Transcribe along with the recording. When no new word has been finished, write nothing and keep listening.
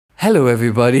Hello,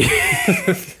 everybody.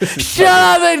 Shut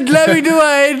up and let me do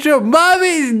my intro.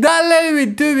 Mommy's not letting me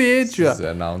do the intro. This is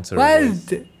announcer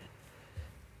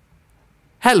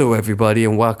Hello, everybody,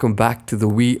 and welcome back to the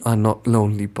We Are Not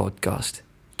Lonely podcast.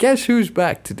 Guess who's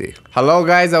back today? Hello,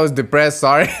 guys. I was depressed.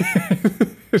 Sorry.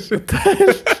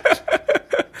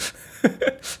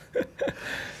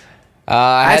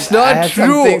 That's not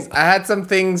true. I had some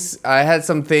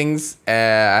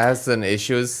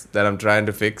issues that I'm trying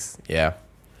to fix. Yeah.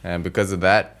 And because of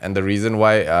that, and the reason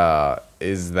why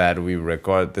is that we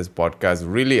record this podcast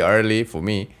really early for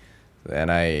me,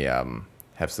 and I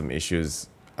have some issues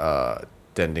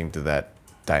tending to that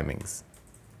timings.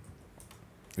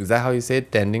 Is that how you say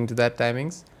it? Tending to that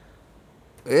timings?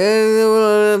 Okay.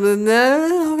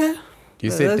 Do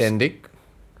you say tending?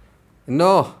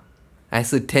 No, I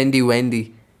said Tendy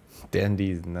Wendy. Tendy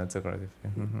is not so correct.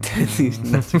 Tendy is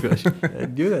not so correct. I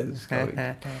knew that was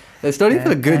coming. It's not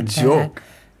even a good joke.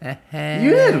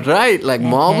 You did right, like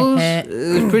marbles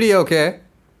is pretty okay,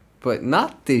 but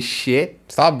not this shit.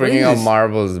 Stop bringing up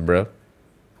marbles, bro.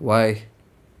 Why?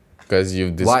 Because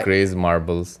you've disgraced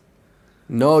marbles.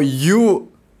 No,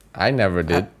 you. I never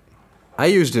did. I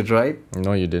used it, right?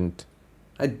 No, you didn't.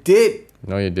 I did.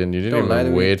 No, you didn't. You didn't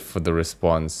even wait for the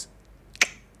response.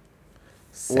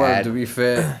 Sad. Well, to be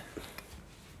fair.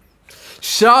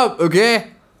 Shut up, okay?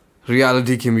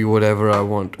 Reality can be whatever I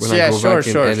want. When I go back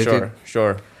and edit it.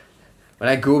 Sure. When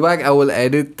I go back, I will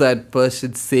edit that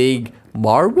person saying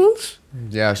marbles.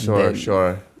 Yeah,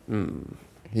 sure.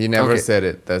 He never said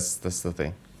it. That's the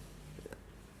thing.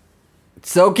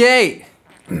 It's okay.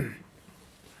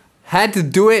 Had to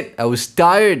do it. I was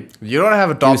tired. You don't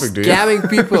have a topic, do you? Scamming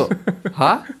people.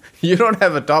 Huh? You don't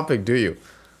have a topic, do you?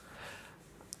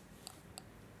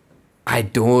 I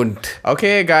don't.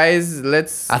 Okay, guys, I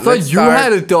thought you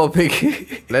had a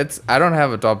topic. I don't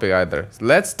have a topic either.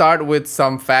 Let's start with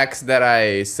some facts that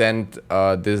I sent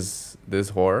this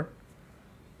whore.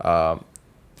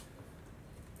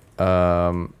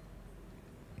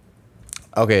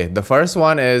 Okay, the first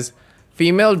one is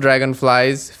female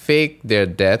dragonflies fake their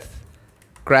death,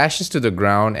 crashes to the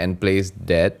ground and plays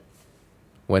dead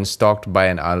when stalked by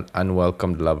an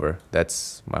unwelcomed lover.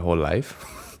 That's my whole life.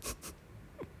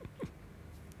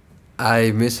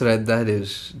 I misread that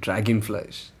as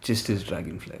dragonflies. Just as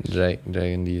dragonflies.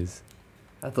 Dragon D's.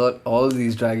 I thought all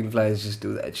these dragonflies just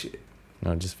do that shit.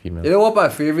 No, just female. You know what my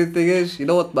favorite thing is? You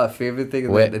know what my favorite thing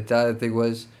in that entire thing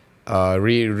was?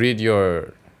 Read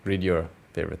your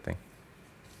favorite thing.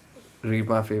 Read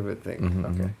my favorite thing. Mm-hmm,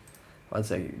 Okay. 1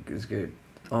 second. It's good.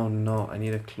 Oh no, I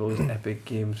need to close Epic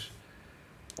Games.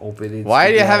 Open it.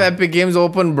 Why do you have Epic Games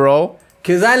open, bro?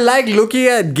 Because I like looking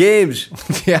at games.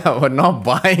 Yeah, but not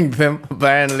buying them,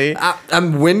 apparently.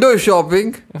 I'm window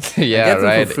shopping. Yeah,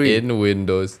 right. For free. In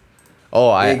Windows.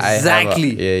 Oh,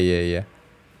 exactly. Yeah.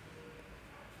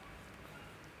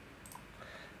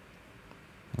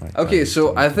 Okay,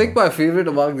 so I think my favorite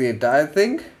among the entire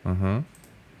thing.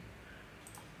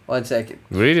 1 second.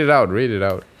 Read it out.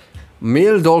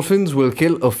 Male dolphins will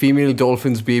kill a female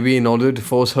dolphin's baby in order to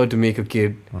force her to make a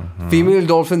kid. Female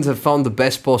dolphins have found the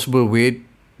best possible way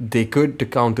they could to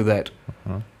counter that.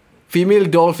 Female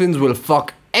dolphins will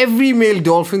fuck every male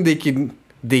dolphin they can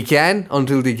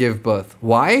until they give birth.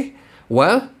 Why?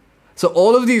 Well, so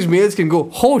all of these males can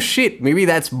go, oh shit, maybe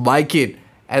that's my kid.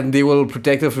 And they will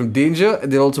protect her from danger,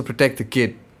 and they'll also protect the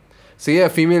kid. So yeah,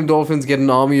 female dolphins get an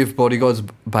army of bodyguards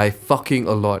by fucking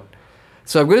a lot.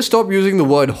 So I'm going to stop using the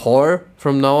word whore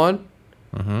from now on.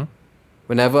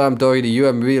 Whenever I'm talking to you,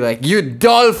 I'm really like, you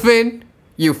dolphin!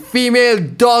 You female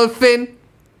dolphin!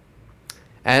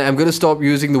 And I'm going to stop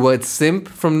using the word simp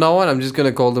from now on. I'm just going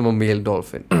to call them a male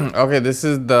dolphin. Okay, this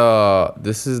is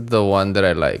the one that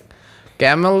I like.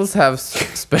 Camels have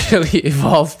specially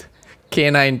evolved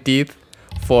canine teeth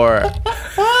for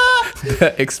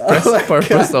the express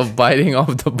purpose of biting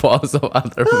off the balls of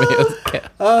other male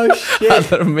Oh shit.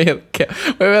 Other male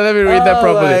Wait, let me read that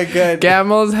properly.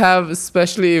 Camels have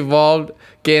specially evolved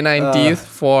canine teeth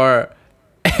for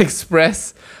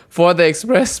the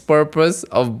express purpose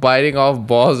of biting off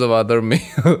balls of other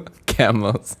male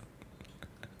camels.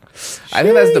 I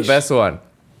think that's the best one.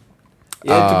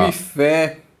 Yeah, to be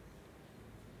fair.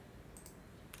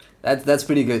 That's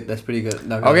pretty good. That's pretty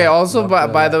good. Okay. Also,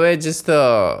 by the way, just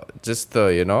the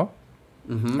you know,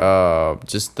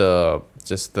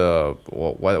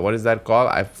 what is that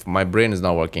called? My brain is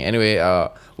not working. Anyway,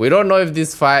 we don't know if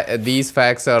these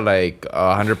facts are like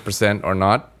 100% or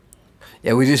not.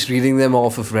 Yeah, we're just reading them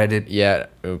off of Reddit. Yeah,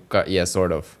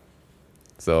 sort of.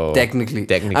 So Technically,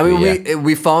 technically, I mean, yeah.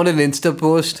 we found an Insta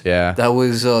post. Yeah. That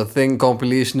was a thing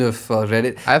compilation of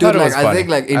Reddit. I thought it was I funny. think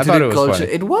like I thought internet it was culture.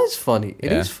 funny. It was funny.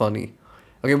 It is Yeah. funny.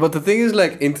 Okay, but the thing is,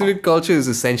 like, internet culture is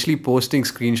essentially posting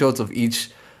screenshots of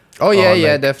each. Oh yeah,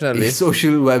 yeah, like, definitely. a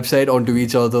social website onto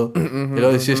each other.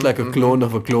 It's just like a clone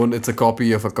of a clone. It's a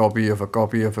copy of a copy of a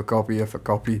copy of a copy of a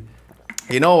copy.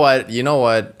 You know what?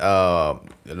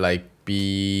 Like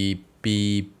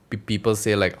people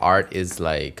say like art is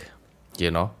like,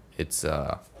 it's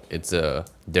a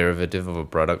derivative of a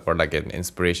product or like an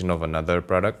inspiration of another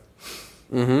product.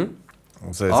 So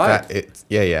it's Art? it's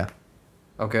yeah.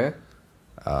 Okay.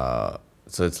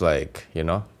 So it's like,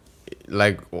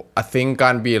 like a thing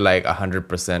can't be like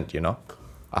 100%,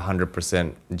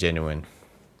 100% genuine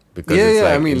because Yeah, it's yeah,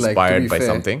 like I mean, like, to inspired be by fair.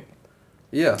 something.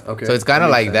 Yeah. Okay. So it's kind of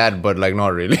That like makes that, but like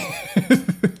not really.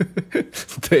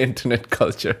 The internet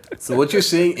culture. sense. So what you're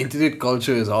saying, internet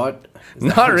culture is art? Is that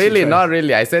Not what you're really, trying- not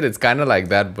really. I said it's kind of like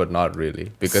that, but not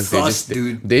really because Sus,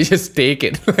 dude. they just take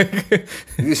it.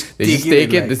 You just They just taking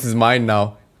take it. like- This is mine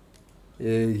now.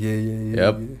 Yeah.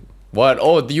 Yep. What?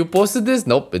 Oh, you posted this?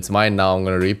 Nope, it's mine now. I'm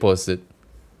gonna repost it.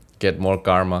 Get more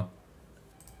karma.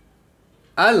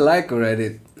 I like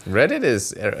Reddit. Reddit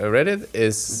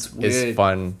is weird.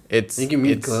 fun. You can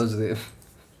meet girls there.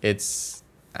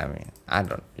 I mean,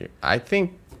 I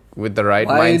think with the right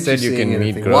Why aren't mindset you saying can meet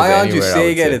anything? girls Why aren't you anywhere,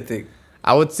 saying I would say. anything?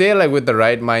 I would say like with the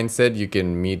right mindset you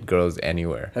can meet girls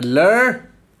anywhere. Hello?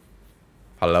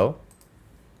 Hello?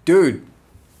 Dude.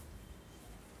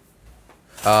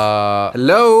 Uh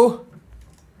Hello?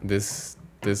 this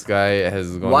guy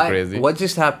has gone Why? crazy. What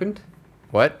just happened?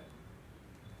 What?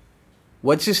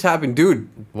 What just happened? Dude,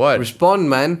 What? respond,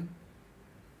 man.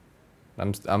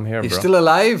 I'm here, You're bro. still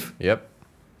alive? Yep.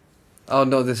 Oh,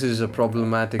 no, this is a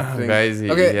problematic thing. Guys,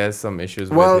 he Okay. has some issues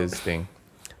Well- with his thing.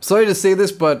 Sorry to say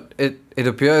this, but it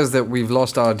appears that we've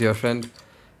lost our dear friend.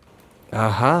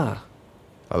 Aha.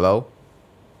 Hello?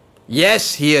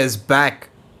 Yes, he is back.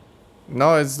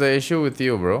 No, it's the issue with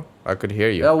you, bro. I could hear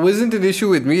you. That wasn't an issue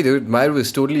with me, dude. Mine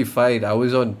was totally fine. I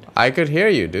was on. I could hear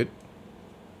you, dude.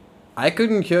 I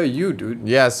couldn't hear you, dude.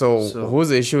 Yeah, so So-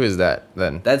 whose issue is that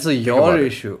then? That's a about your it.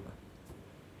 issue.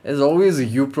 There's always a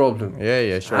you problem.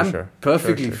 Yeah, sure, I'm sure.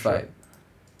 perfectly Sure, sure, sure. fine.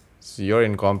 It's your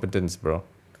incompetence, bro.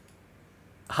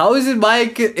 How is it my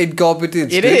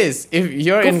incompetence? It dude? is. If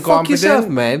you're Go fuck yourself,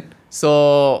 incompetent, man.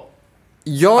 so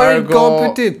You're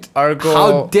incompetent. Argo.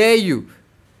 How dare you?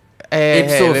 Hey,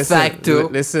 Ipso listen, facto.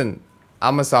 listen,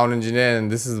 I'm a sound engineer, and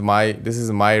this is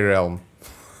my realm.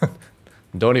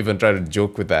 Don't even try to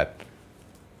joke with that.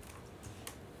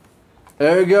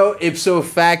 Ergo, ipso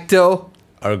facto.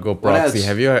 Argo What proxy. else?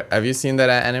 Have you seen that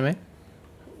anime?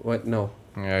 What? No.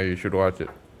 Yeah, you should watch it.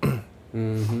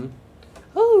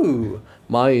 Oh,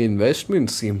 my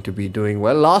investments seem to be doing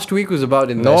well. Last week was about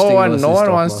investing. No one versus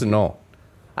wants stock to market. know.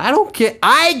 I don't care.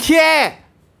 I care.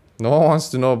 No one wants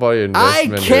to know about your I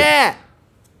investment. dude. care.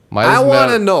 I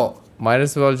want to know. Might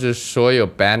as well just show your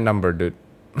PAN number, dude.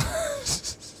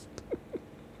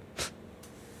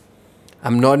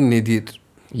 I'm not an idiot.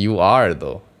 You are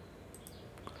though.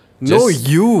 No, Just-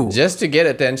 you. Just to get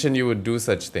attention, you would do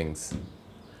such things.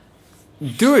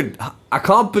 Dude, I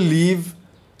can't believe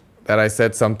That I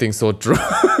said something so true.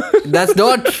 that's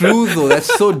not true though.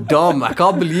 That's so dumb. I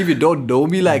can't believe you don't know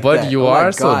me like that. But you Oh my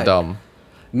are so God. dumb.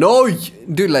 No,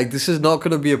 dude, like this is not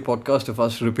gonna be a podcast of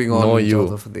us ripping on No, each you.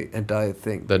 other for the entire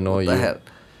thing. The no what you. the hell?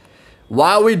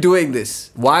 Why are we doing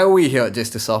this? Why are we here?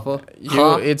 Just to suffer?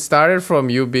 It started from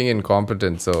you being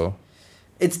incompetent, so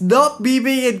It's not me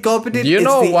being incompetent. do you it's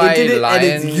know the why internet lion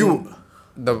and it's you.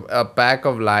 a pack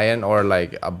of lion or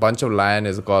like a bunch of lion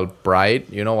is called pride?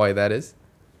 You know why that is?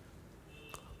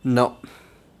 No.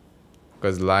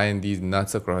 Because lion these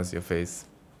nuts across your face.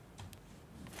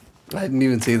 I didn't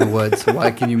even say the words. So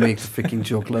why can you make the freaking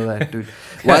joke like that, dude?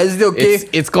 Why is it okay?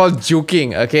 It's called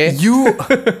juking, okay?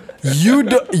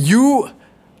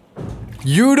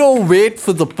 You don't wait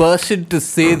for the person to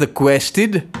say the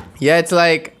question Yeah, it's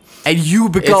like and you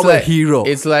become like- a hero.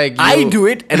 it's like I you- do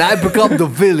it and I become the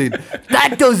villain.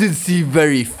 That doesn't seem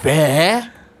very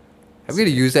fair. I'm gonna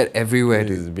use that everywhere,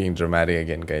 this dude. is being dramatic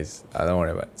again, guys. Don't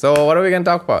worry about it. So what are we gonna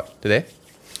talk about today?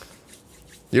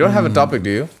 You don't have a topic, do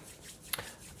you?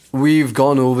 We've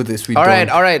gone over this. All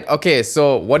right. Okay,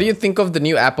 so what do you think of the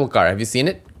new Apple car? Have you seen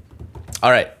it?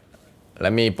 All right,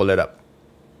 let me pull it up.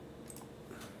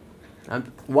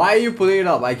 Why are you pulling it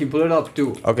up? I can pull it up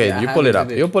too. Okay, Yeah, I you have pull it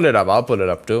up. in You pull it up. I'll pull it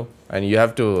up too. And you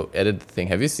have to edit the thing.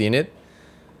 Have you seen it?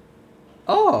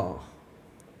 Oh.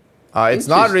 It's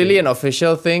not Interesting. really an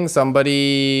official thing.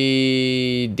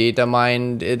 Somebody data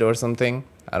mined it or something.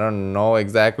 I don't know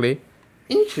exactly.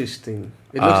 Interesting.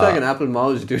 It looks like an Apple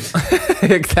mouse, dude.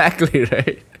 Exactly,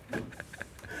 right?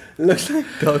 It looks like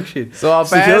dog shit. So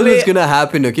here's apparently, what's gonna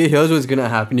happen, okay? Here's what's gonna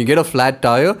happen. You get a flat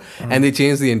tire and they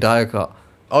change the entire car.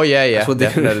 oh yeah, That's what they're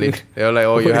definitely. gonna They're like,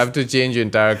 oh, you have to change your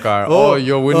entire car. Oh,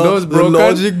 your Windows the broken.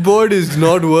 logic board is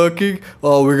not working.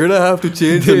 Oh, we're gonna have to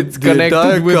change It's the connected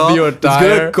entire with car. your It's gonna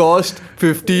tire. cost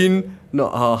 15. No,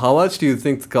 how much do you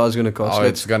think the car's gonna cost? Oh,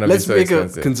 it's gonna be let's so make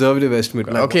expensive. a conservative estimate.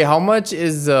 Like, Okay, how much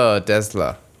is Tesla?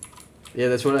 Yeah,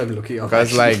 that's what I'm looking at.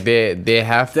 Because like they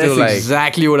have That's to like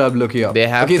exactly what I'm looking at. they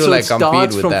have okay, to, so like, it compete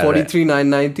starts with from that, right?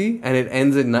 43,990 and it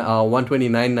ends at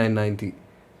 129,990.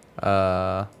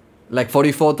 Like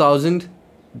 $44,000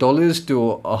 to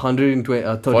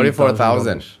 $130,000.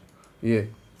 44,000. Yeah.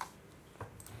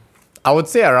 I would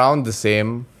say around the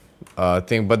same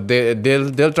thing, but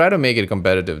they'll try to make it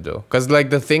competitive though. Because like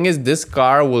the thing is, this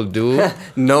car will do.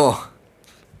 No.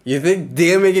 You think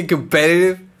they'll make it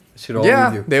competitive? Shit wrong with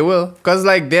Yeah, you. they will. Because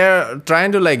like they're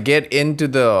trying to like get into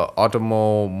the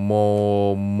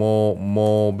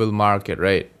mobile market,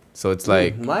 right? So it's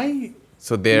like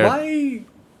so they're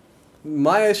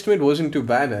my estimate wasn't too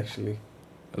bad actually.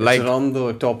 like It's around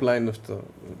the top line of the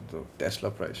Tesla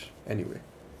price anyway.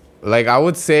 like I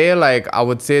would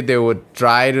say they would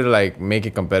try to like make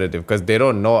it competitive because they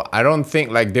don't know. I don't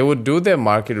think like they would do their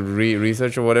market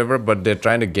research or whatever, but they're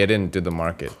trying to get into the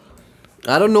market.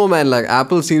 I don't know, man. Like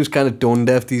Apple seems kind of tone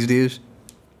deaf these days.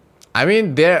 I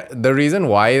mean, the reason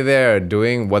why they're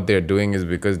doing what they're doing is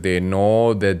because they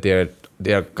know that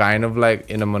they're kind of like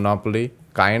in a monopoly,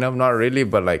 kind of, not really,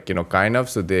 but like, you know, kind of.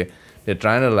 So they're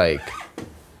trying to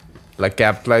like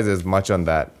capitalize as much on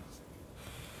that.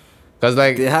 Cause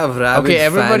like They have rabid okay,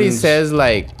 everybody fans, says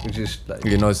like just like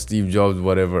you know Steve Jobs,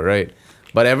 whatever, right?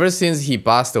 But ever since he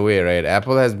passed away, right,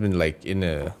 Apple has been like in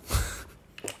a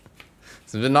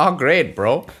it's been not great,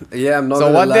 bro. yeah, I'm not So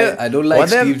gonna what lie. they're- I don't like what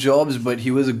they're- Steve Jobs, but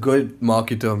he was a good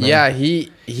marketer, man. Yeah,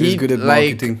 he good at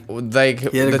like marketing. like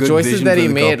He had a the good choices vision that for he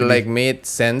the made company. like made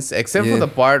sense, except for Yeah. the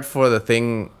part for the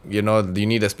thing, you know, you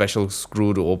need a special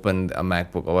screw to open a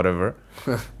MacBook or whatever.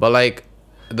 But like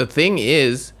the thing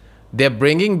is, they're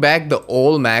bringing back the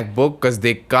old MacBook because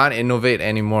they can't innovate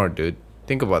anymore, dude.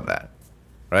 Think about that,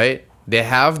 right? They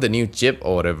have the new chip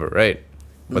or whatever, right?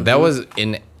 But that was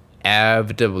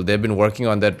inevitable. They've been working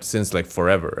on that since like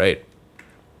forever, right?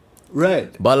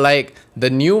 Right. But like the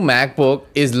new MacBook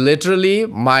is literally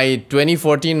my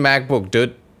 2014 MacBook,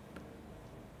 dude.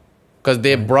 Because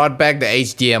they brought back the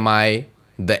HDMI,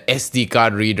 the SD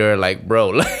card reader, like bro,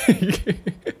 like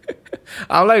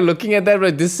I'm like looking at that,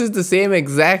 like this is the same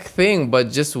exact thing,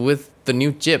 but just with the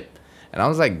new chip. And I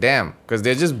was like, damn, because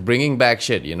they're just bringing back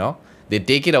shit, you know? They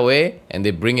take it away and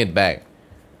they bring it back.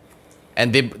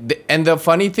 And they and the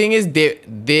funny thing is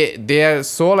they are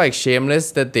so like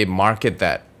shameless that they market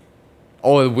that.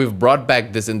 Oh, we've brought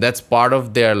back this, and that's part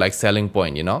of their like selling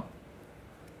point, you know.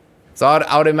 So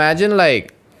I would imagine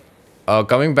like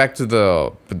coming back to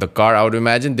the car, I would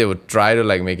imagine they would try to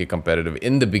like make it competitive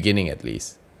in the beginning at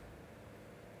least.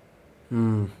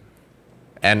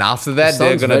 And after that, they're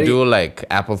sounds gonna very- do like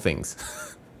Apple things.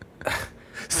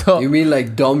 So You mean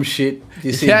like dumb shit?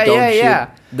 You say Yeah, dumb yeah, shit yeah.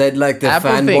 that like the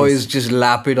Apple fanboys things. just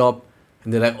lap it up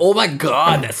and they're like, "Oh my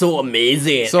god, that's so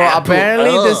amazing!" so Apple,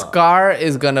 apparently this uh." car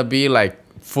is gonna be like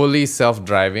fully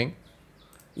self-driving.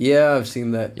 Yeah, I've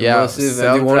seen that. Yeah, Immersive,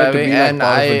 and they want it to self-driving, be like and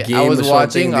part of a game I was or something.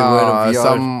 watching They wear a VR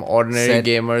some ordinary set.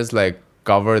 gamers like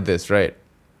cover this, right?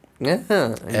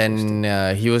 Yeah, And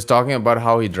he was talking about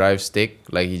how he drives stick,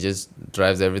 like he just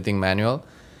drives everything manual.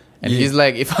 And he's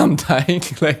like, if I'm dying,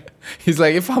 like he's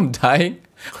like, if I'm dying,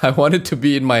 I want it to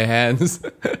be in my hands.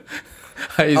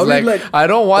 He's mean, like, I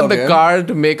don't want the okay. car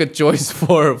to make a choice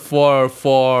for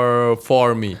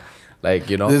me, like,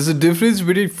 you know. There's a difference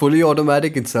between fully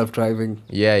automatic and self-driving.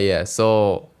 Yeah.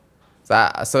 So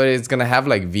it's gonna have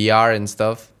like VR and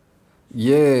stuff.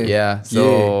 Yeah. Yeah.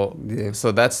 So yeah.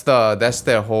 so that's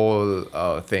their whole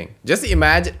thing. Just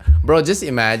imagine, bro. Just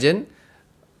imagine,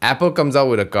 Apple comes out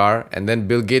with a car, and then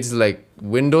Bill Gates is like,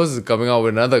 Windows is coming out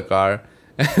with another car,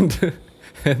 and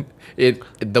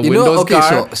the Windows car.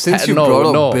 So since you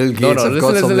brought up Bill Gates, I've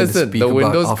got something to speak The about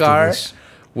Windows after car. this.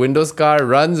 Windows car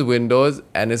runs Windows,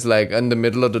 and it's like in the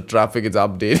middle of the traffic, it's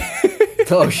updated.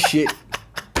 Oh shit!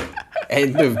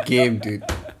 End of game, dude.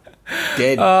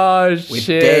 Dead. Oh We're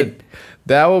shit. dead.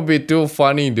 That would be too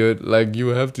funny, dude. Like you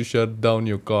have to shut down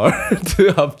your car to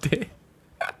update.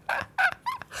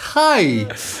 Hi,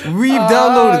 we've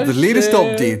downloaded the latest shit.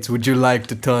 updates. Would you like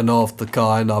to turn off the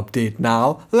car and update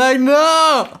now? Like,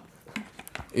 no!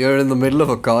 You're in the middle of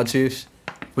a car chase.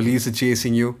 Police are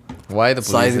chasing you. Why the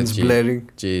police Sirens are blaring.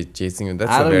 chasing you?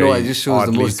 That's I a don't very know. I just chose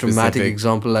the oddly most dramatic specific-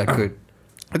 example I could.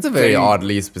 It's a very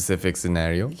oddly specific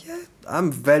scenario. Yeah,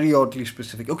 I'm very oddly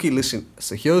specific. Okay, listen.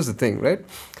 So here's the thing, right?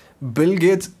 Bill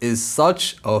Gates is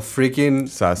such a freaking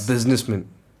Sus. businessman.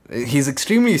 He's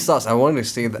extremely sus. I wanted to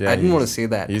say that. Yeah, I didn't want to say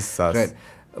that. He's sus. Right.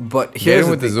 But Get here's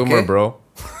him with the thing, zoomer, okay? bro.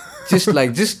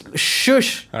 just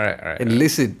shush. All right. And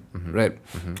listen. Right.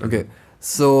 Okay.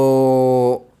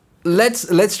 So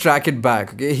let's track it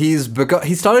back. Okay. He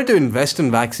started to invest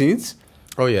in vaccines.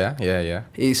 Oh yeah.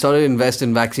 He started to invest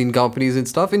in vaccine companies and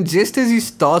stuff. And just as he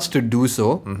starts to do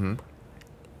so,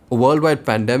 a worldwide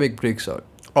pandemic breaks out.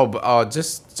 Oh, but,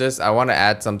 just I want to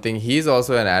add something. He's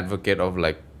also an advocate of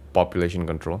like population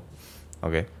control.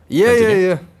 Okay.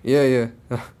 Continue. Yeah.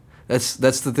 That's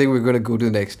the thing we're gonna go to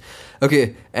next.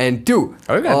 Okay, and 2.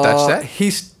 Are we gonna touch that?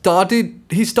 He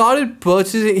started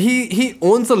purchasing. He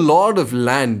owns a lot of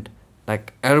land,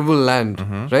 like arable land,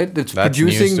 right? That's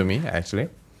producing. news to me, actually.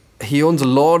 He owns a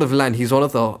lot of land. He's one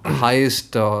of the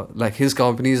highest. Like his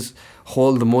companies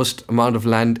hold the most amount of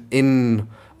land in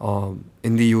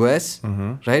the US,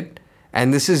 right?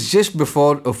 And this is just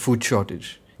before a food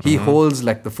shortage. He holds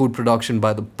like the food production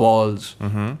by the balls.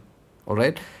 All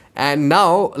right. And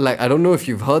now, like, I don't know if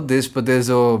you've heard this, but there's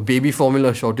a baby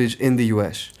formula shortage in the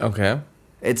US. Okay.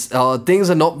 It's things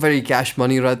are not very cash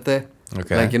money right there.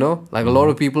 Okay. Like, you know, like a lot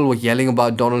of people were yelling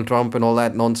about Donald Trump and all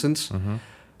that nonsense.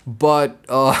 But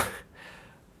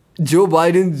Joe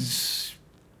Biden's,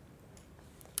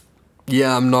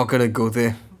 yeah, I'm not gonna go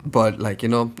there. But like, you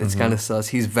know, it's kind of sus.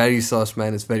 He's very sus,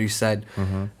 man. It's very sad.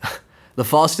 The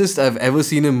fastest I've ever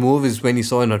seen him move is when he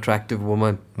saw an attractive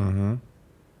woman.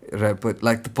 Right, but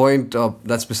like the point,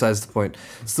 that's besides the point.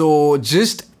 So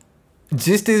just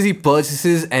as he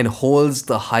purchases and holds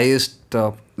the highest,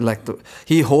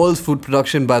 he holds food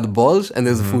production by the balls, and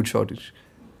there's a food shortage.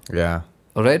 Yeah.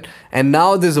 All right, and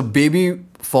now there's a baby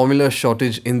formula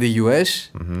shortage in the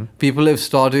US. People have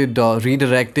started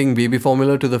redirecting baby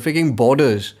formula to the freaking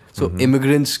borders, so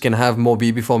immigrants can have more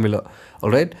baby formula.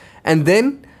 All right, and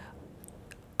then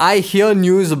I hear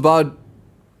news about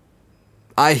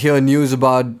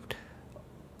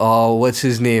what's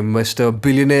his name, Mr.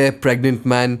 Billionaire Pregnant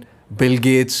Man, Bill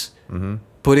Gates,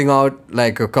 putting out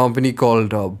like a company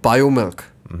called Biomilk.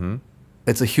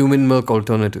 It's a human milk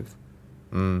alternative.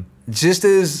 Just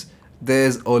as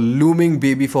there's a looming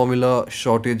baby formula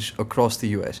shortage across the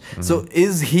US. So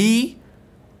is he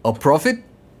a prophet?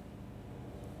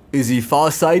 Is he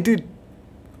far-sighted?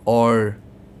 Or...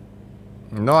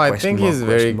 No, I think he's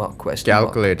very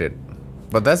calculated.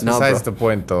 But that's besides the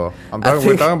point, though.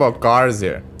 We're talking about cars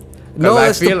here. No,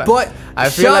 that's the point. I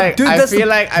feel like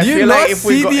if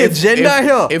we go, the agenda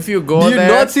here? If you go there, do you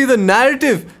not see the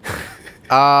narrative?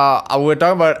 We're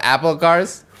talking about Apple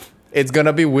cars. It's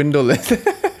gonna be windowless.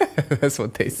 That's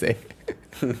what they say.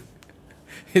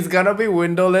 It's gonna be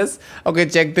windowless. Okay,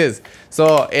 check this.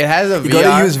 So it has a VR. You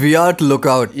gotta use VR to look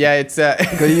out. Yeah, it's you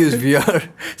gotta use VR.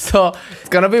 So it's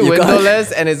gonna be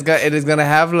windowless, and it is gonna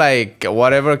have like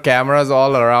whatever cameras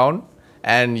all around,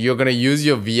 and you're gonna use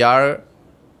your VR,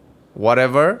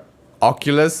 whatever,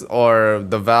 Oculus or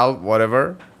the Valve,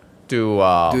 whatever, to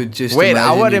Dude, just wait.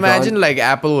 I would imagine like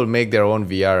Apple will make their own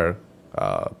VR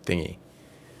thingy.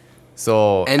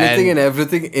 So anything and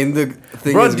everything in the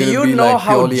thing. Bro, is do you be know like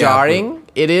how jarring Apple.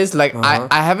 it is? Like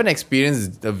I haven't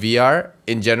experienced the VR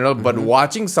in general, but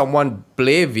watching someone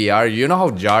play VR, you know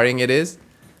how jarring it is?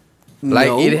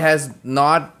 Like it has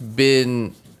not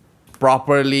been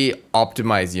properly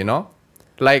optimized, you know?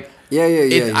 Like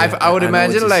I would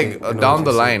imagine like down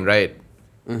the line, right?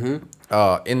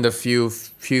 In the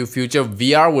future,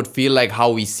 VR would feel like how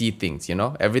we see things, you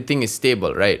know? Everything is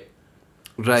stable, right?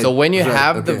 Right. So when you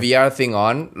have the VR thing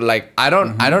on, like I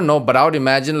don't know, but I would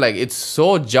imagine like it's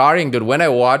so jarring, dude. When I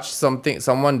watch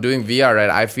someone doing VR, right,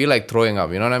 I feel like throwing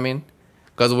up. You know what I mean?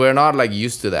 Because we're not like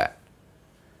used to that.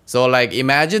 So like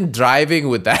imagine driving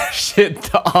with that shit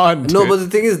on. Dude. No, but the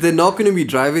thing is, they're not going to be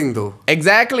driving though.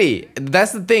 Exactly.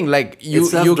 That's the thing. Like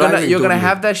you're gonna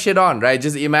have that shit on, right?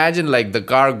 Just imagine like the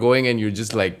car going and you're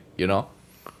just like, you know.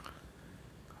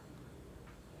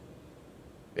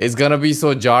 It's gonna be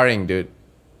so jarring, dude.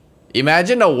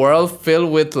 Imagine a world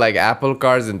filled with like Apple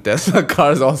cars and Tesla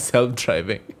cars all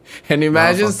self-driving. And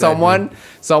imagine someone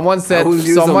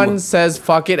says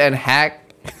fuck it and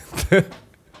hack.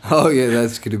 Oh yeah,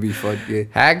 that's gonna be fun. Yeah.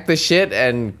 Hack the shit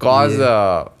and cause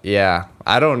I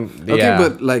don't. Okay,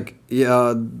 but like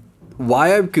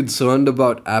why I'm concerned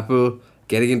about Apple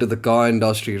getting into the car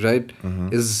industry, right?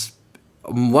 Is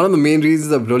one of the main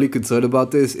reasons I'm really concerned about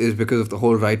this is because of the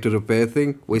whole right to repair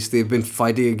thing, which they've been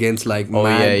fighting against like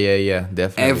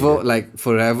definitely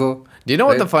forever. Do you know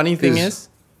what the funny thing is?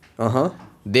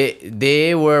 They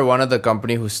They were one of the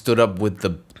company who stood up with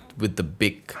with the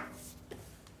big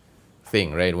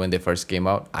thing, right? When they first came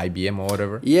out, IBM or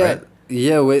whatever. Yeah. Right?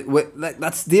 Yeah, like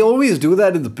that's they always do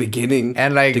that in the beginning.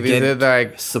 And like to they get did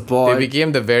like support. they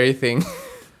became the very thing.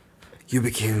 You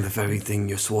became the very thing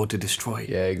you swore to destroy.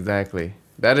 Yeah, exactly.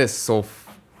 That is so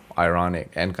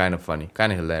ironic and kind of funny,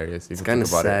 kind of hilarious. If It's you kind of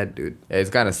think about sad, it. dude. Yeah, it's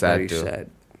kind of sad Very too. sad.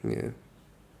 Yeah.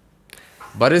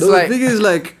 But it's No, like the thing is,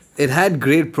 like, it had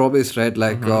great promise, right?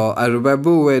 Like, I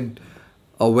remember when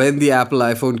the Apple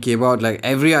iPhone came out, like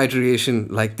every iteration,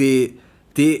 like they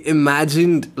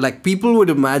imagined, like people would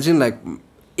imagine like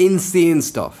insane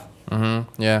stuff.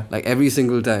 yeah. Like every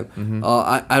single time.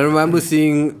 I remember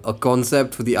seeing a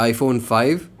concept for the iPhone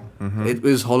 5. It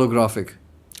was holographic.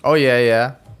 Oh yeah,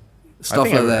 yeah.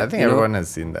 Stuff like that. I think you know? everyone has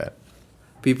seen that.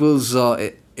 People's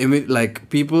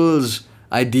people's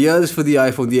ideas for the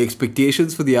iPhone, the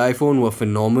expectations for the iPhone were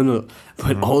phenomenal.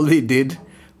 But all they did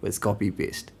was copy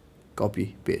paste,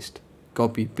 copy paste,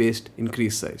 copy paste,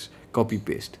 increase size, copy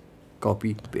paste,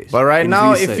 copy paste. But right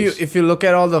now, increase size. if you look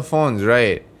at all the phones,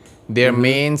 right, their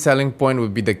main selling point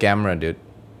would be the camera, dude.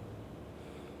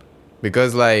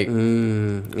 Because like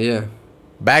Yeah.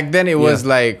 back then it was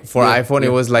like for Yeah, iPhone it yeah,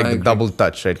 was like I the agree. double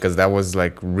touch, right? Because that was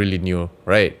like really new,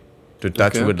 right? To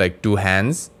touch Okay. with like two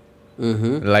hands.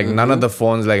 Like none of the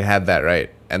phones like had that,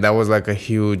 right? And that was like a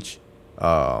huge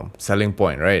selling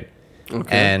point, right?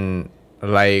 Okay. And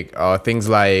like things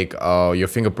like your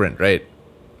fingerprint, right?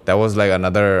 That was like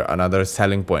another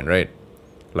selling point, right?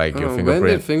 Like your When did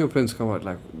fingerprint. fingerprints come out?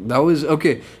 Like that was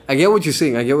okay. I get what you're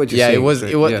saying. Yeah, saying. it was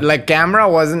Yeah. like camera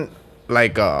wasn't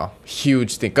like a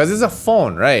huge thing because it's a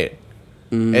phone, right?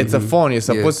 It's a phone. You're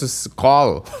supposed to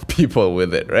call people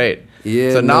with it, right?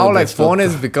 Yeah. So no, now like that's not phone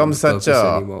has the become such purpose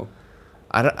a anymore.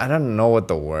 I don't know what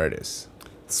the word is.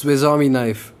 Swiss Army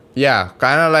knife. Yeah,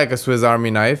 kind of like a Swiss Army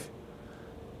knife.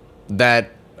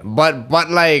 That, but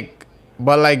like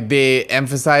they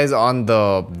emphasize on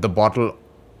the bottle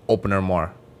opener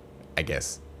more, I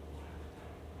guess.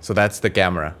 So that's the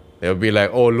camera. They'll be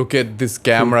like, oh, look at this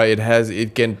camera.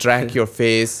 It can track your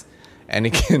face, and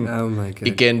it can Oh my god.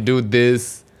 it can do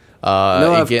this. No,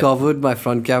 it I've can- covered my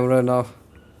front camera now.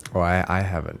 Oh, I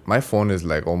haven't. My phone is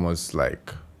like almost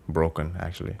like broken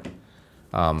actually.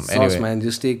 Sauce, Anyway, man.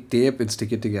 Just take tape and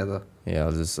stick it together. yeah,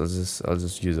 I'll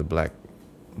just use a black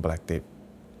tape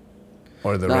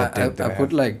or the Nah, red tape. that I I put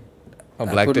have. like Oh,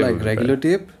 I black put tape like would be regular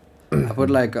better. tape. I put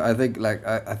like I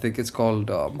think it's called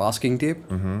masking tape.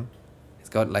 It's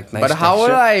got like nice. But how will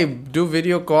texture. I do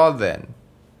video call then?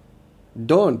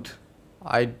 Don't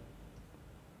I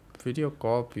video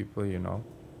call people, you know.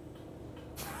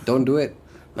 don't do it.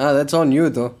 Nah, that's on you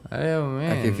though. Oh man.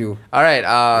 Like if you. All right.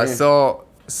 Yeah. So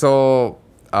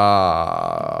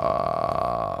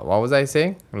what was I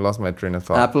saying? I lost my train of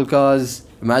thought. Apple cars.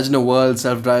 Imagine a world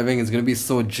self-driving. It's gonna be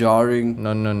so jarring.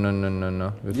 No.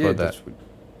 Before that, that's what-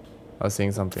 I was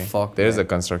saying something. Fuck, There is man. a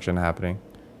construction happening.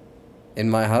 in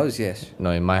my house, yes.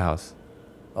 No, in my house.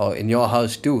 Oh, in your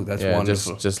house too. That's Yeah,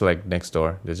 wonderful. just like next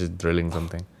door. They're just drilling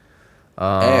something.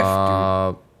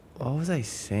 F, What was I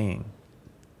saying?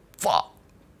 Fuck.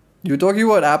 You're talking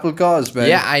about Apple cars, man.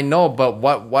 Yeah, I know, but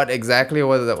what exactly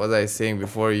was I saying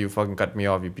before you fucking cut me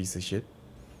off, you piece of shit?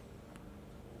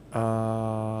 I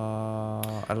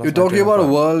lost You're my talking train of about a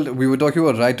thought. world. We were talking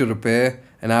about right to repair,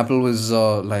 and Apple was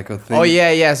like a thing. Oh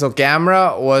yeah. So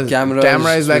camera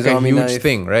Cameras, is like Swiss a Army huge knife.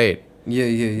 thing, right?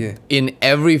 Yeah. In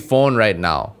every phone right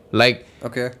now.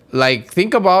 Okay. Like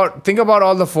think about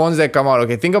all the phones that come out.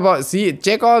 Okay,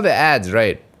 check all the ads,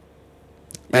 right?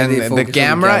 Yeah, And they the focus on the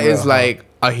camera is camera, like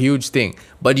a huge thing.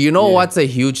 But you know Yeah. what's a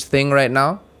huge thing right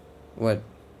now? What?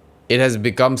 It has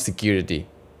become security.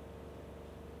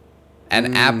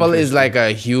 And Apple is like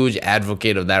a huge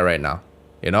advocate of that right now.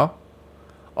 You know?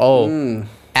 Oh,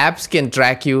 apps can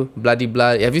track you, bloody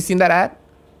blah. Have you seen that ad?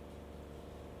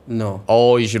 No.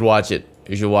 Oh, you should watch it.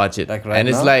 You should watch it. Like right and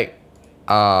it's now? like,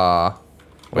 Why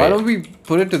wait, don't we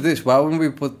put it to this? Why wouldn't we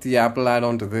put the Apple ad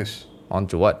onto this?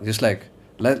 onto what? Just like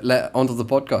let onto the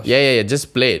podcast. Yeah.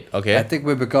 Just play it, okay? I think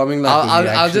we're becoming like.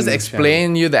 I'll just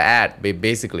explain you the ad,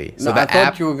 basically. So No, the I thought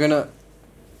app. you were gonna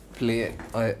play it.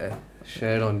 I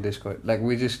share it on Discord. Like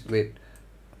we just wait.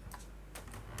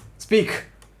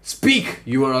 Speak.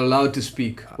 You are allowed to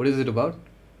speak. What is it about?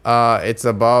 It's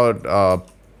about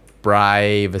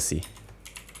privacy.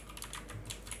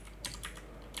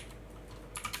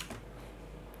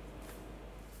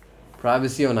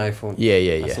 Privacy on iPhone.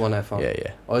 Yeah. That's the one I found.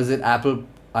 Yeah. Or is it Apple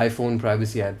iPhone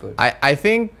privacy advert? I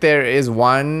think there is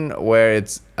one where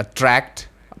it's a tracked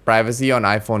privacy on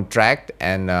iPhone tracked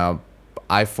and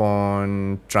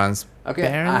iPhone transparent. Okay,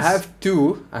 I have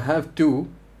two.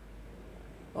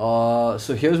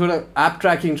 So here's what app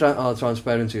tracking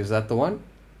transparency. Is that the one?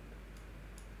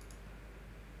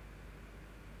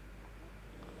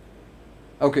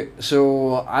 Okay,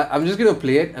 so I'm just gonna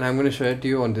play it and I'm gonna share it to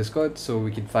you on Discord so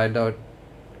we can find out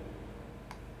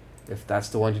if that's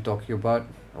the one you're talking about,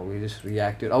 or we just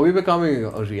reacted. Are we becoming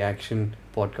a reaction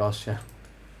podcast channel?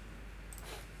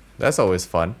 That's always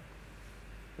fun.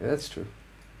 Yeah, that's true,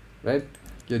 right?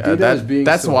 Your data is being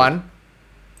that's sold. one.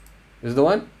 Is the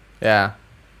one? Yeah.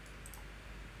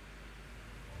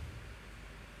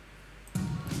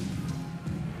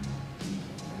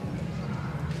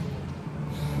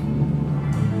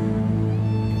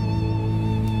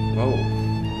 Oh.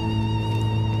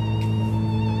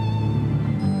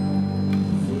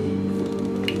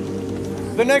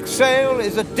 The next sale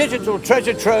is a digital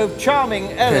treasure trove charming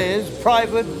Ellie's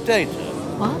private data.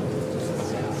 What?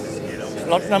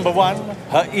 Lot number 1,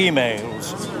 her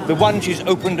emails. The one she's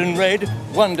opened and read,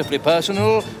 wonderfully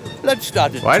personal. Let's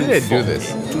start at Why did they do 240, this?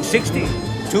 260,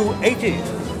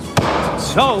 280.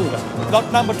 Sold.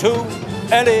 Lot number 2,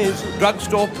 Ellie's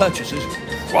drugstore purchases.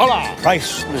 Voila!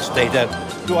 Priceless data.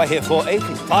 Do I hear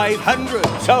 480? 500.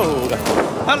 Sold.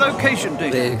 Her location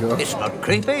data. There you go. It's not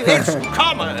creepy, it's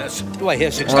commerce. Do I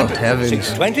hear 600? Oh, heavens.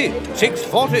 620,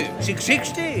 640,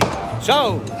 660.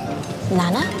 Sold.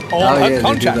 Nana? All Oh, her yeah, they do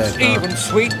contacts, that, even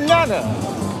sweet Nana.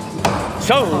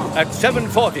 Sold at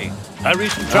 740. Her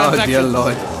recent Oh dear transactions.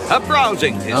 Lord. Her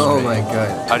browsing history. Oh my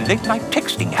God. Her late-night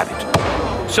texting habit.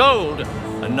 Sold.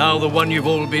 And now the one you've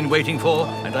all been waiting for,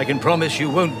 and I can promise you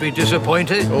won't be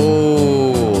disappointed.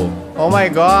 Oh. Oh my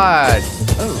God.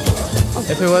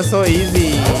 If it was so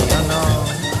easy. Oh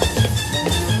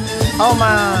no. Oh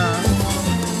man.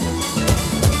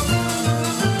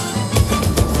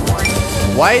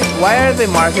 Why are they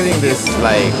marketing this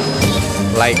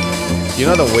like you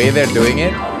know the way they're doing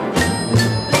it?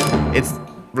 It's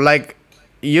like,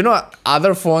 you know,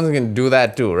 other phones can do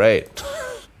that too, right?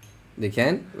 They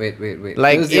can? Wait.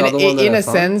 Like Where's the other one that in I a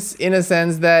found?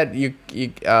 sense that you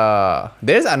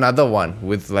there's another one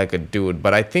with like a dude,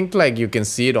 but I think like you can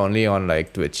see it only on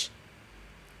like Twitch.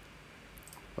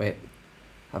 Wait.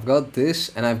 I've got this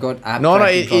and I've got app No,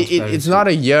 tracking it's transparency. not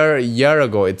a year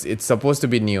ago. It's supposed to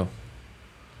be new.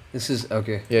 This is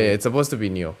okay. Yeah, it's supposed to be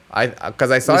new. Because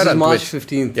I saw This it is on March Twitch.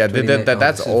 15th. Yeah, 2019.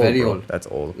 that's This is old. very Bro. old. That's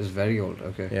old. It's very old.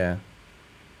 Okay. Yeah.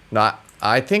 No,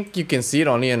 I think you can see it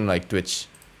only in like Twitch.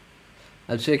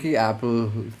 I'll check the Apple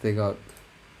if they got.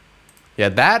 Yeah,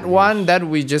 that one that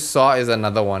we just saw is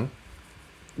another one.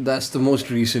 That's the most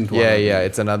recent one. Yeah,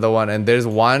 it's another one. And there's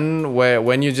one where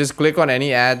when you just click on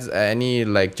any ads, any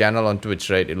like channel on Twitch,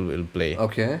 right, it'll play.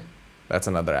 Okay. That's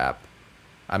another app.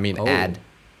 I mean, Oh. ad.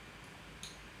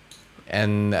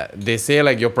 And they say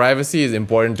like your privacy is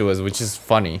important to us, which is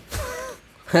funny.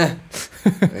 It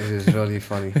is really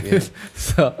funny. Yeah.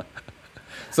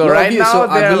 So No, right okay, now so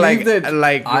I they're believe that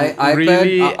like iPad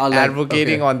really are like-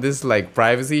 advocating okay. on this like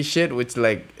privacy shit, which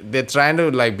like they're trying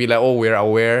to like be like, oh, we're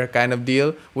aware kind of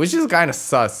deal, which is kind of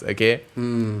sus, okay?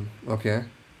 Okay.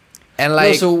 And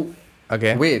like, no, so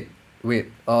okay, wait.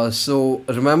 So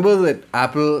remember that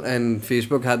Apple and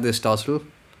Facebook had this tussle?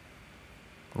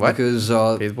 what? Because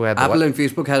Facebook had the Apple what? and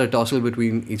Facebook had a tussle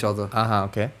between each other.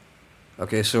 Okay.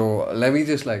 Okay, so let me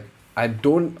just like, I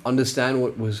don't understand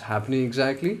what was happening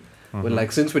exactly, but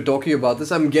like since we're talking about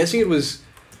this, I'm guessing it was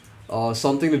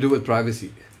something to do with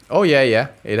privacy. Oh yeah,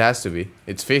 it has to be.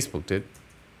 It's Facebook, dude.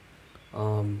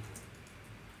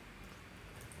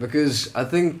 Because I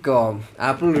think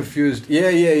Apple refused.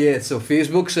 Yeah. So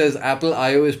Facebook says Apple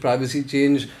iOS privacy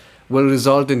change will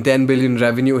result in 10 billion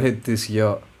revenue hit this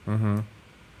year.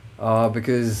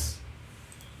 Because,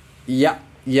 yep.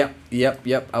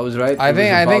 I was right. I It was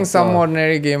think about, some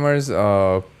ordinary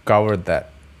gamers covered that.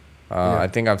 Yeah. I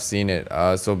think I've seen it.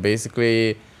 So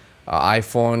basically,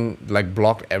 iPhone like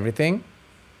blocked everything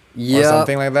or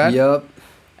something like that. Yep.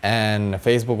 And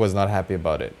Facebook was not happy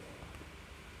about it.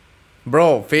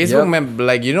 Bro, Facebook,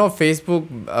 like, you know, Facebook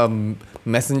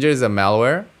Messenger is a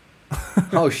malware.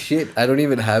 Oh shit! I don't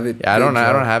even have it. Yeah, I don't Good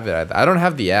job. have it either. I don't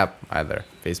have the app either.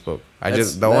 Facebook. The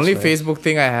That's only nice. Facebook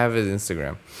thing I have is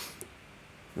Instagram.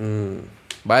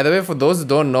 By the way, for those who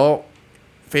don't know,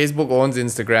 Facebook owns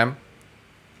Instagram.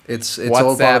 It's all part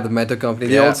WhatsApp. of the Meta company.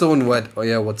 They Yeah. also own what? Oh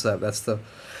yeah, WhatsApp.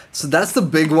 That's the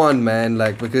big one, man.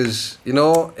 Like, because you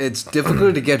know it's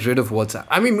difficult to get rid of WhatsApp.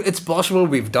 I mean, it's possible.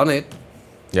 We've done it,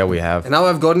 Yeah, we have. and now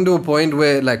I've gotten to a point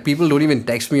where like people don't even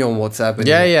text me on WhatsApp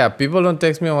anymore. Yeah. People don't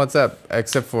text me on WhatsApp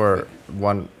except for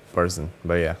one person.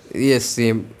 But yeah. Yes,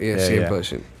 same Yeah.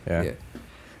 person. Yeah.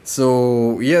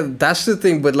 So yeah, that's the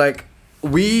thing. But like,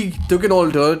 we took an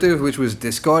alternative, which was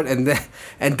Discord, and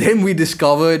then we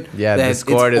discovered Yeah, that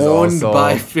Discord it's is owned also-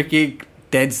 by freaking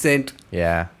Tencent.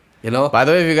 Yeah. You know? By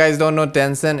the way, if you guys don't know,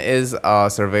 Tencent is a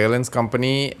surveillance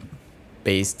company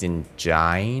based in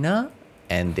China,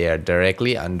 and they are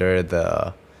directly under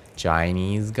the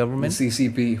Chinese government.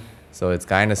 CCP. So it's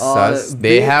kind of sus.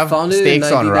 They have founded in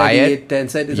stakes on 1998, Riot,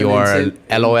 Tencent is your an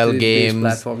LOL internet-based games,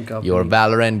 platform company. your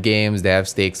Valorant games. They have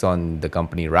stakes on the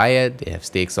company Riot. They have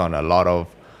stakes on a lot of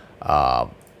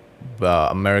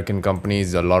American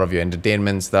companies, a lot of your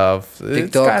entertainment stuff.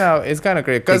 TikTok. It's kind of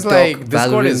crazy because TikTok, like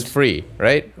Discord is Valorant. free,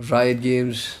 right? Riot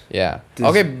Games. Yeah. This-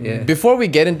 Okay. yeah. Before we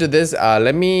get into this,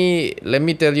 let me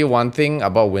tell you one thing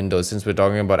about Windows since we're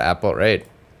talking about Apple, right?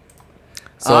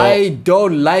 So I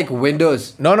don't like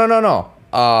Windows. no.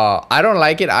 I don't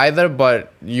like it either,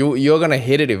 but you're gonna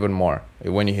hate it even more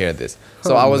when you hear this.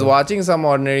 So I was watching some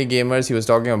ordinary gamers. He was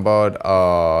talking about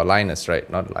Linus, right?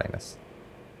 Not Linus.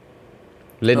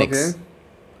 Linux. Okay.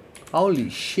 Holy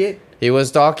shit. He was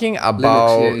talking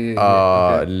about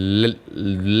yeah. Okay.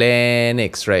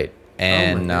 Linux, right?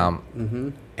 And God.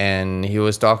 and he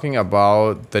was talking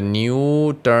about the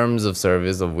new terms of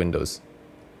service of Windows,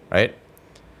 right?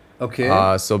 Okay.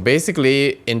 So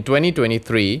basically, in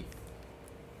 2023,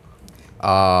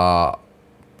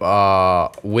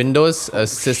 Windows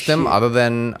system other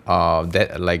than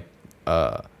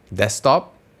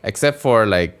desktop, except for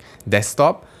like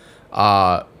desktop,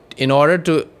 in order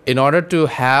to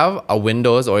have a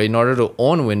Windows or in order to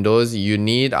own Windows, you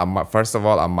need first of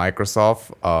all a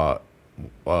Microsoft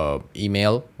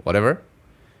email, whatever.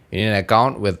 You need an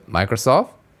account with Microsoft,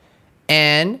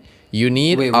 and you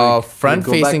need a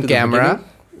front-facing camera,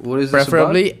 what is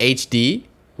preferably HD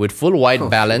with full white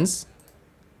balance.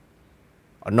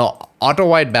 No, auto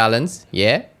white balance.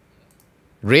 Yeah.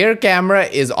 Rear camera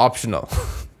is optional,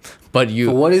 but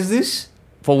What is this?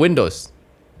 for Windows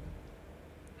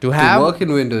to To work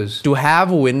in Windows. to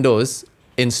have Windows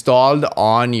installed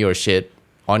on your shit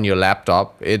on your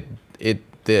laptop.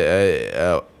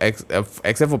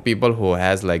 Except for people who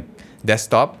has like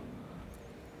desktop.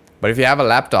 But if you have a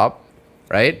laptop,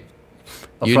 right?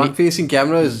 A front-facing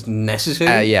camera is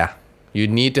necessary. Yeah. You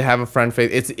need to have a front face.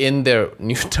 It's in their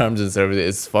new terms and services.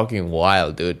 It's fucking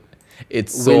wild, dude.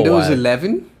 It's so Windows wild.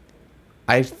 11.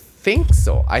 I think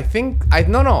so.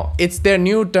 No. It's their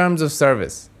new terms of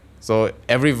service. So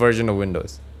every version of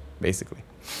Windows, basically.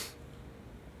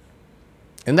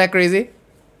 Isn't that crazy?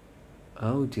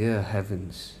 Oh dear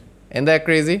heavens. Isn't that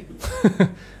crazy?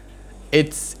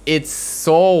 It's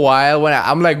so wild when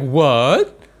I'm like,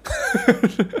 what?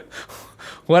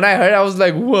 When I heard, I was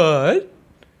like, what?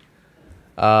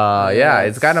 Yeah,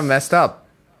 it's kind of messed up.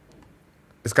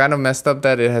 It's kind of messed up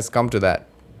that it has come to that.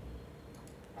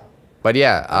 But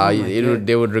yeah,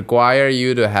 they would require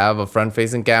you to have a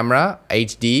front-facing camera,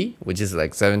 HD, which is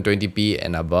like 720p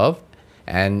and above,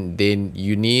 and then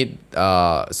you need.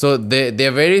 So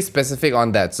they're very specific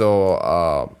on that.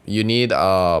 So you need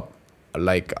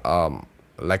like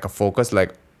a focus,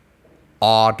 like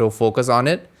auto focus on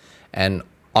it, and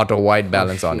auto white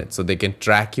balance on it, so they can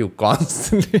track you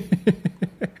constantly.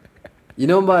 You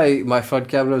know, my front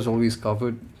camera is always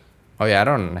covered. Oh yeah, I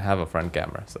don't have a front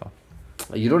camera, so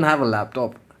You don't have a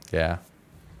laptop. yeah.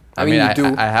 I mean, you do.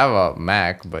 I have a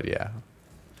Mac, but yeah.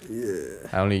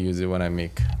 I only use it when I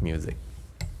make music.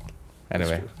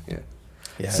 Anyway, Yeah.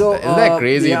 yeah. So isn't that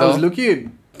crazy yeah, though? I was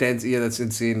looking at Yeah, that's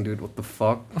insane, dude. What the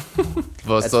fuck?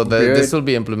 Well, That's so weird. this will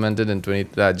be implemented in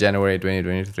January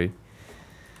 2023.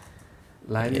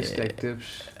 Linus Tech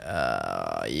Tips.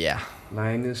 Yeah.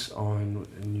 Linus on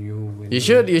new Windows.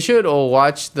 You should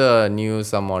watch the new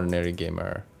Some Ordinary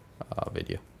Gamer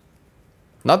video.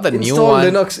 Not the new Install one.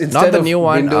 Linux Not instead the of new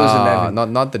one. Windows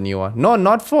 11. Not the new one. No,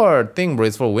 not for thing, bro.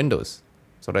 It's for Windows.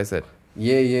 That's what I said.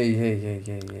 Yeah.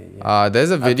 There's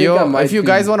a I think video. I might If you be-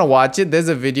 guys want to watch it, there's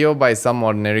a video by Some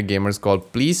Ordinary Gamers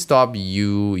called "Please Stop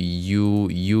You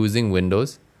Using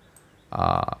Windows."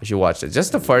 You should watch it.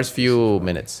 Just the first few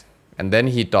minutes, and then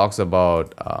he talks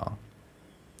about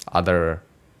other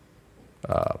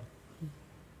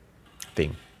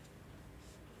thing.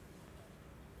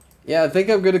 Yeah, I think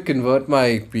I'm gonna convert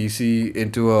my PC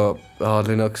into a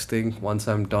Linux thing once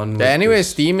I'm done. With Anyway, this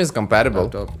Steam is compatible.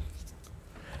 laptop.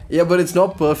 Yeah, but it's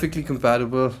not perfectly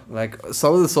compatible. Like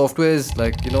some of the softwares,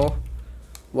 like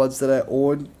ones that I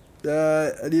own,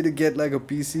 I need to get like a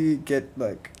PC.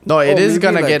 No, it is maybe,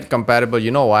 gonna like- get compatible.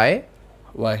 You know why?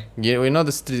 Why? You know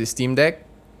the Steam Deck?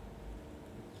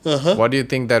 What do you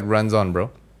think that runs on, bro?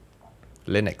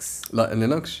 Linux.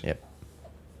 Linux? Yep.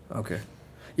 Okay.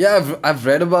 Yeah, I've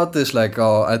read about this. Like,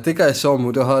 I think I saw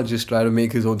Mutaha just try to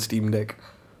make his own Steam Deck.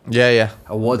 Yeah.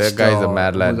 I watched. That guy's a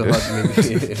mad lad, who the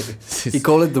dude. fuck he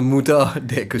called it the Muta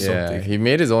deck or Yeah, something. he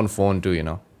made his own phone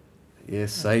too,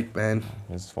 Yes, sight, man.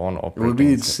 His phone It operating. would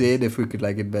be insane if we could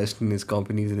like invest in his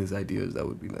companies and his ideas. That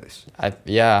would be nice.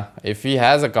 Yeah, if he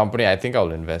has a company, I think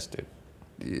I'll invest it.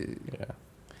 Yeah.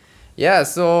 Yeah,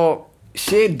 so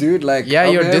Shit, dude. Like, yeah,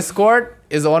 out your there- Discord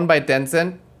is owned by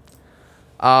Tencent.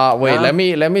 Wait, Yeah.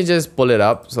 let me just pull it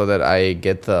up so that I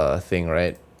get the thing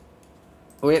right.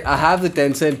 Wait, I have the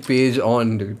Tencent page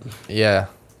on, dude. Yeah.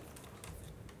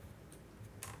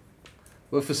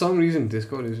 But for some reason,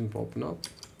 Discord isn't popping up.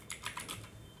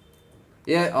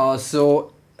 Yeah,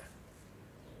 so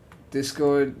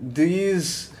Discord,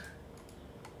 these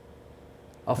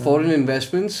are foreign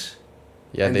investments.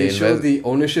 Yeah, and they show invest the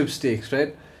ownership stakes,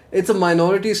 right? It's a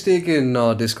minority stake in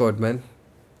Discord, man.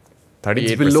 38%.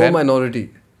 It's below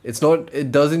minority. It's not.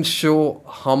 It doesn't show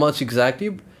how much exactly.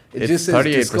 It It's just says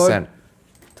 38%. Discord.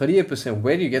 38%.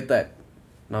 Where do you get that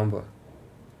number?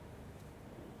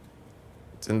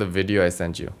 It's in the video I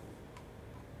sent you.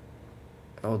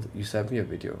 Oh, you sent me a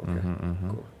video. Okay. Mm-hmm.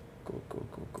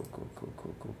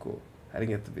 Cool. I didn't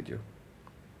get the video.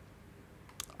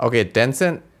 Okay,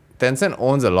 Tencent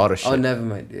owns a lot of shit. Oh, never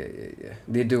mind. Yeah.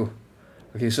 They do.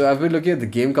 Okay, so I've been looking at the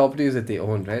game companies that they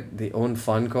own, right? They own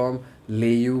Funcom,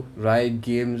 Layu, Riot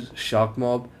Games, Shark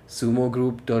Mob, Sumo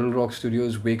Group, Turtle Rock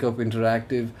Studios, Wake Up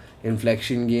Interactive,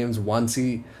 Inflection Games,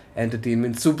 1C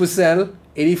Entertainment, Supercell,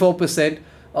 84%.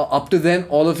 Up to then,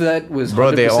 all of that was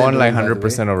Bro, they 100% own like owned, by the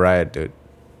 100% of Riot, dude.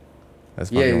 That's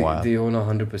fucking Yeah, wild. they own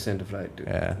 100% of Riot, dude.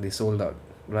 Yeah. They sold out.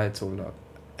 Riot sold out.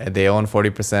 And they own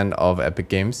 40% of Epic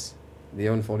Games. They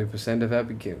own 40% of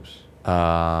Epic Games.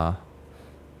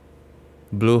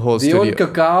 Bluehole They Studio. own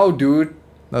Kakao, dude.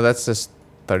 No, that's just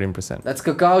 13%. That's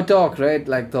Kakao Talk, right?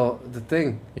 Like the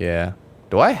thing. Yeah.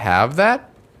 Do I have that?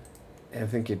 I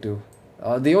think you do.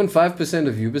 They own 5%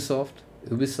 of Ubisoft.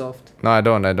 No, I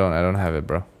don't have it,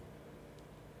 bro.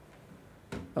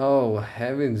 Oh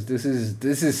heavens, this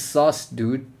is sus,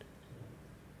 dude.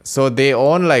 So they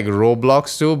own like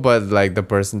Roblox too, but like the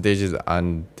percentage is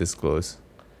undisclosed.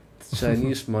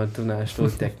 Chinese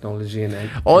multinational technology and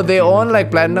Oh, they own like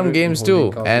entertainment Platinum conglomerate Games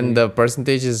holding too, company and the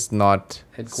percentage is not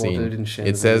headquartered seen. in Shenzhen.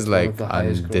 It says It's one of like the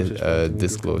highest grossest multimedia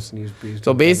disclosed. companies based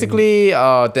So in basically,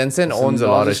 Tencent It's owns the a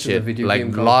lot of largest shit, video like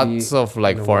game lots company of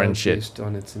like in the foreign world shit, based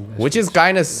on its which is investments.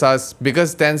 kind of sus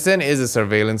because Tencent is a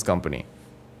surveillance company.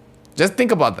 Just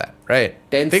think about that, right?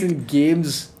 Tencent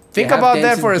Games. Think they have about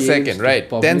that Tencent for a Games second, to right?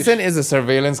 publish. Tencent is a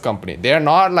surveillance company. They are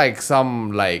not like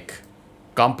some like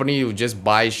company who just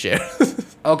buys shares.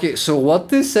 Okay, so what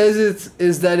this says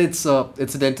is that it's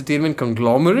an entertainment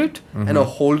conglomerate and a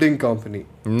holding company.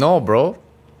 No, bro.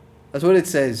 That's what it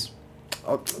says.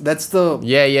 That's the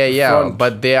Yeah. front.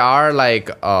 But they are like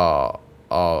They have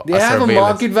a surveillance.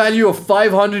 market value of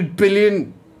 500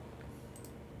 billion.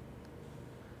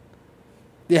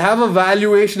 They have a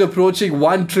valuation approaching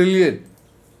 1 trillion.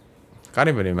 Can't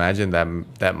even imagine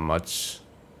that much.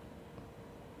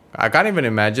 I can't even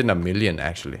imagine a million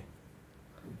actually.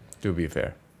 To be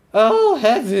fair. Oh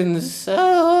heavens!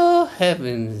 Oh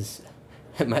heavens!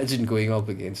 Imagine going up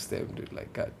against them, dude.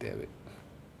 Like, god damn it.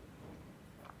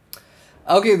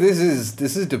 Okay, this is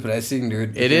depressing,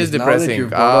 dude. It is because now that depressing. you've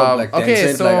brought up, like, Okay,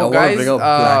 Tencent, so like, I wanna guys, bring up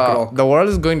BlackRock. the world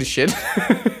is going to shit.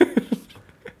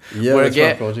 Yeah,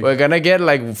 we're gonna get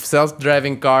like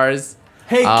self-driving cars.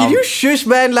 Hey, can you shush,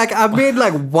 man? Like, I made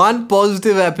like one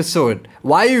positive episode.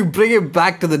 Why you bring it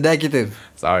back to the negative?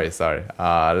 Sorry.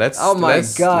 Let's Oh my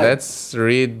let's God. let's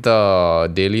read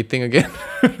the daily thing again.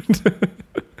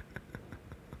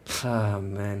 Oh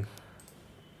man.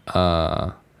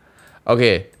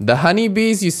 Okay, the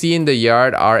honeybees you see in the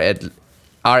yard are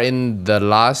in the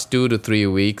last 2 to 3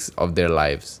 weeks of their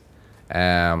lives.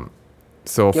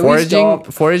 So Can we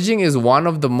stop? foraging is one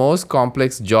of the most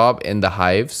complex job in the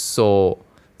hive. So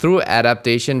through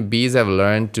adaptation, bees have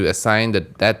learned to assign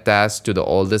that task to the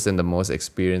oldest and the most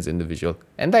experienced individual.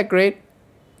 Ain't that great?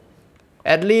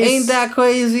 At least Ain't that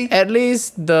crazy? At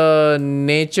least the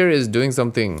nature is doing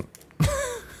something.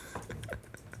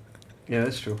 Yeah,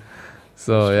 that's true.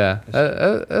 So yeah,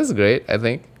 that's great, I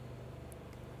think.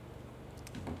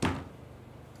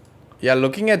 Yeah,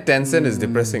 looking at Tencent is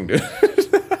depressing, dude.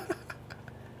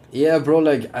 Yeah, bro.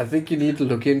 Like, I think you need to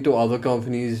look into other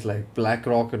companies like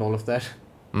BlackRock and all of that.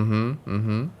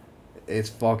 It's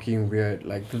fucking weird.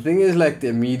 Like, the thing is, like,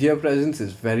 their media presence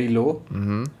is very low.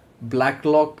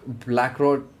 BlackRock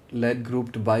led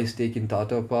group to buy stake in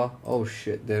Tata Power. Oh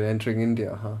shit, they're entering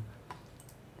India, huh?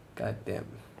 God damn.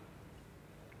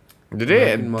 Does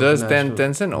multinational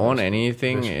Tencent own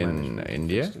anything risk in management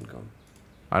India? fixed income.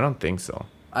 I don't think so.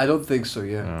 I don't think so.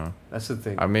 Yeah, that's the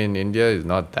thing. I mean, India is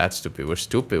not that stupid. We're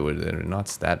stupid. We're not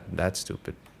that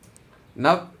stupid.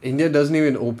 Now India doesn't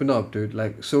even open up, dude.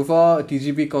 Like so far,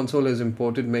 TGP console has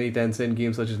imported many Tencent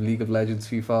games such as League of Legends,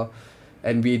 FIFA,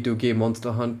 NBA 2K,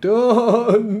 Monster Hunter.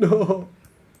 Oh, no.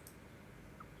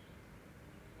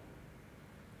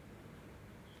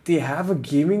 They have a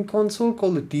gaming console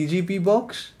called the TGP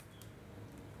box.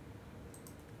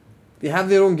 They have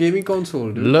their own gaming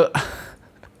console, dude. Look,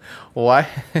 why?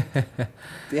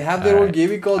 They have their own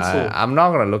gaming console. I'm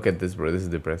not gonna look at this, bro. This is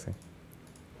depressing.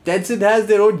 Tencent has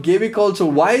their own gaming console.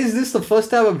 Why is this the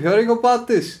first time I'm hearing about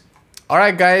this? All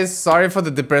right, guys. Sorry for the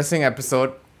depressing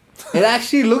episode. It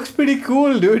actually looks pretty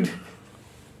cool, dude.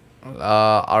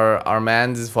 Our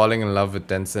man's is falling in love with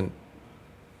Tencent.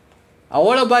 I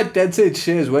want to buy Tencent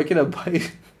shares. Where can I buy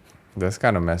it? That's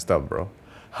kind of messed up, bro.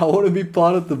 I want to be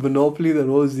part of the monopoly that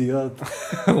owns the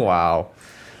earth. Wow.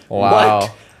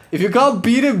 What? If you can't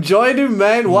beat him, join him,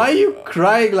 man. Why are you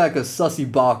crying like a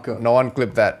sussy BAKA? No one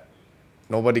clip that.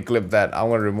 Nobody clip that. I'm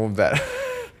gonna remove that.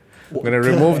 I'm gonna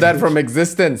remove that from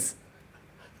existence.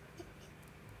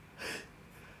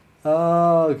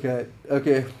 Oh, okay.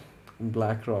 Okay.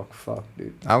 BlackRock. Fuck,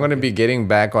 dude. I'm gonna be getting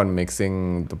back on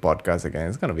mixing the podcast again.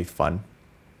 It's gonna be fun.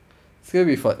 It's gonna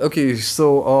be fun. Okay,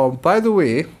 so by the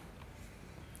way,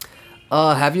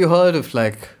 have you heard of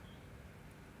like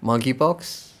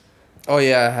monkeypox? Oh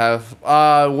yeah, I have.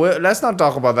 Let's not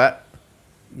talk about that.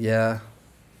 Yeah.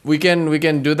 We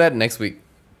can do that next week.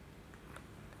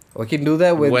 We can do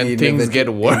that when the things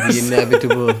get worse. The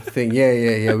inevitable thing.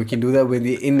 Yeah. We can do that when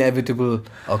the inevitable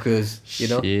occurs. You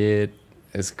know. Shit,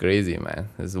 it's crazy, man.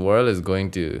 This world is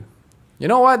going to. You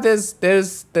know what? There's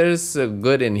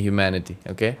good in humanity.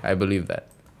 Okay, I believe that.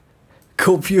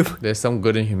 Copium. There's some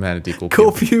good in humanity.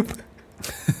 Copium.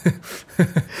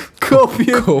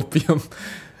 Copium.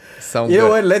 You know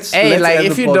what? Let's like end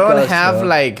if the you don't podcast, have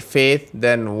like faith,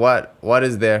 then what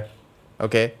is there?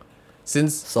 Okay,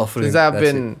 since I've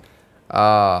been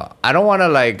I don't want to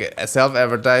like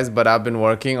self-advertise, but I've been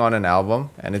working on an album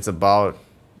and it's about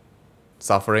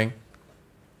suffering.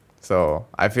 So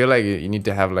I feel like you need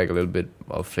to have like a little bit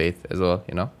of faith as well,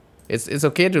 you know. It's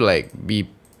okay to like be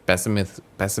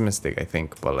pessimistic, I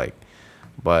think,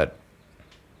 but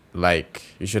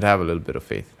you should have a little bit of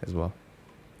faith as well.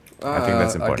 I think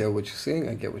that's important. I get what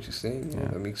you're saying. Yeah.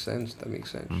 That makes sense.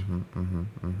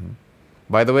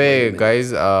 By the way,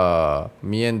 guys,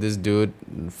 me and this dude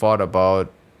fought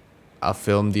about a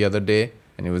film the other day,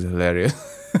 and it was hilarious.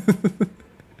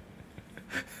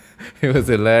 It was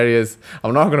hilarious.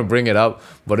 I'm not gonna bring it up,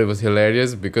 but it was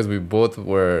hilarious because we both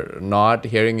were not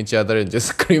hearing each other and just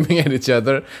screaming at each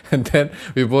other, and then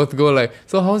we both go like,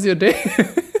 "So how's your day?"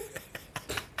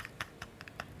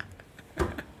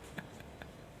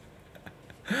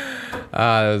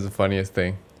 That was the funniest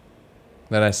thing.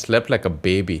 Then I slept like a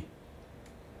baby.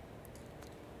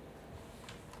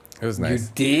 It was nice. You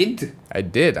did? I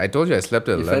did. I told you I slept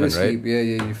at 11, fell asleep. right?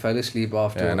 Yeah, you fell asleep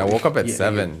after. Yeah, and I woke up at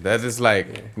 7. Yeah. That is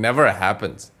like never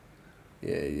happens.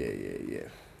 Yeah.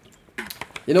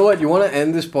 You know what? You want to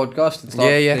end this podcast and start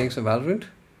playing some Valorant?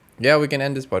 Yeah, we can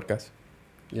end this podcast.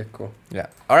 Yeah, cool. Yeah.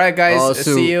 All right, guys.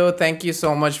 See you. Thank you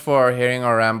so much for hearing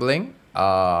our rambling.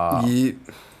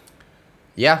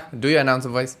 Yeah, do your announcer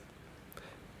voice.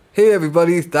 Hey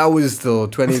everybody, that was the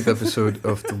 20th episode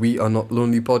of the We Are Not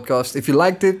Lonely podcast. If you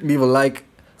liked it, leave a like,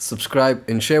 subscribe,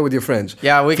 and share with your friends.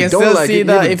 Yeah, we can still see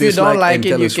if you don't like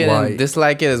it, you can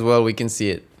dislike it as well. We can see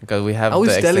it because we have the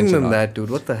extension on. I was telling them that, dude.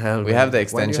 What the hell? We have the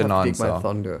extension on. Take my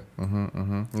thunder.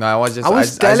 No, I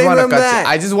was telling them that.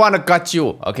 I just want to cut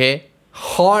you, okay?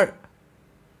 Heart.